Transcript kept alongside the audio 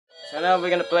So now we're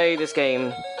gonna play this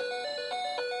game.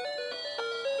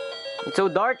 It's so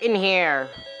dark in here.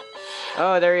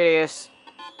 Oh, there it is.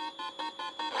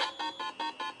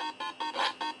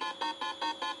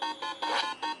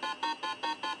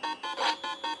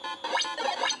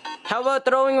 How about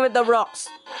throwing with the rocks?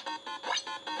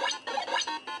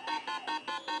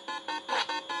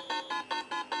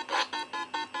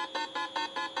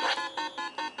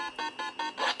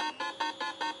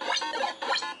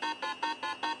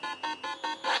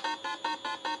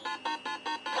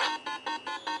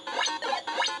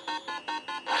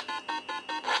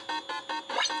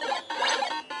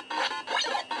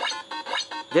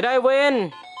 Did I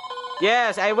win?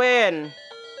 Yes, I win.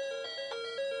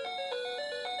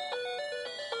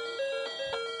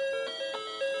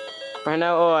 From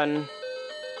now on.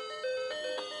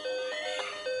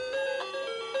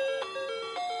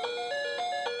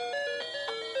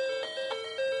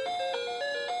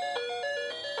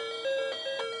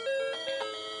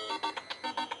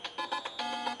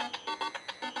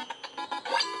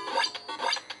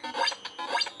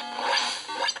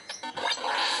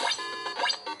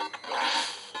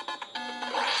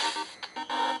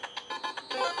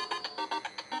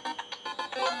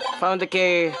 Found the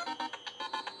key.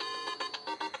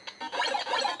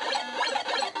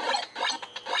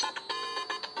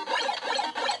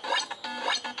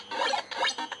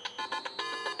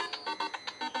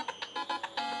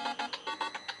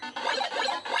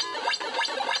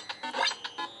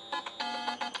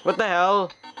 What the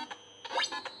hell?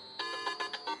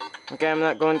 Okay, I'm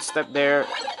not going to step there.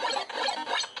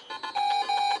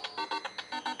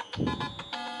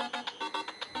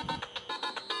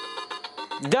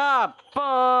 The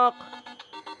fuck!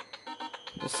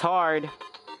 It's hard.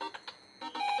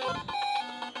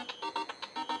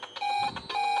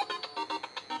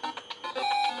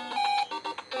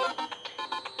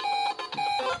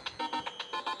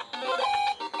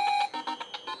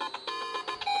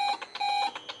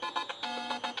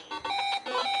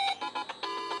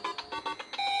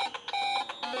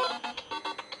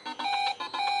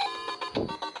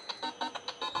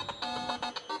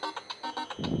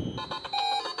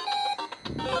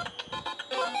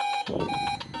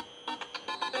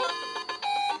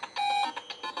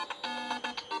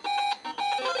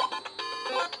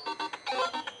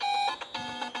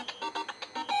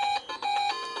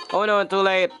 Oh no, too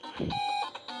late.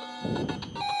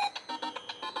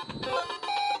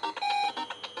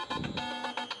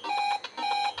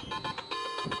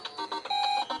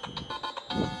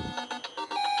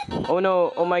 Oh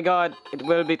no, oh my god, it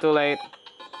will be too late.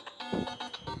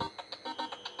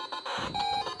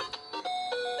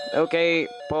 Okay,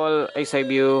 Paul, I save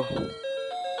you.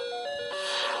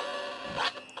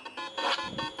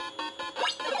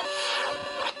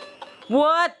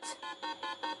 What?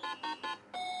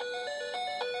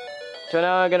 So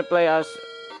now I'm gonna play as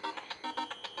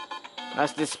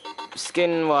this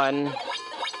skin one.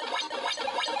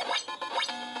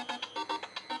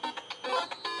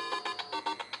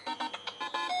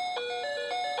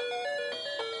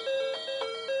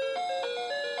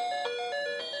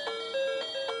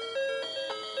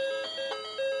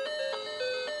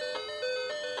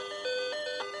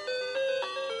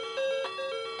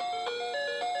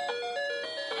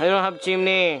 I don't have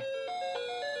chimney.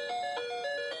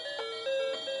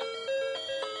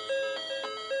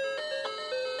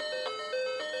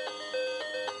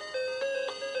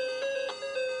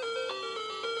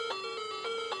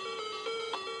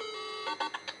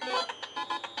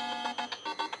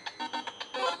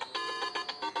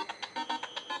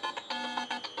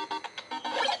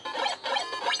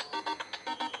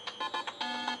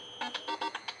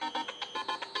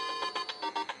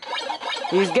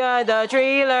 He's got the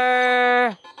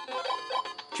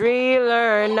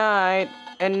thriller night,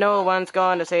 and no one's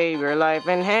gonna save your life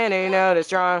and handing out a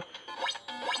strong.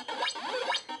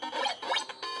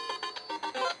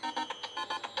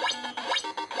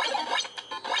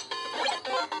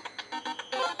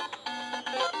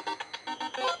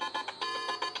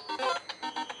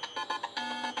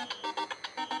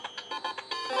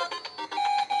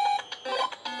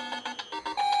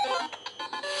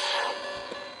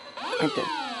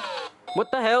 What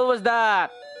the hell was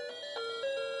that?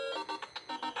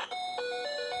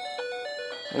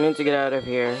 I need to get out of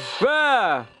here.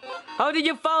 Bruh! How did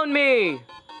you found me?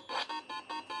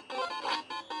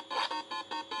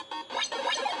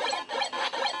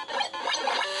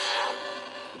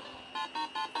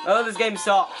 Oh, this game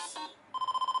sucks.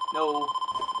 No,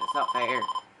 that's not fair.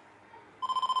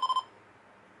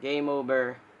 Game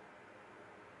over.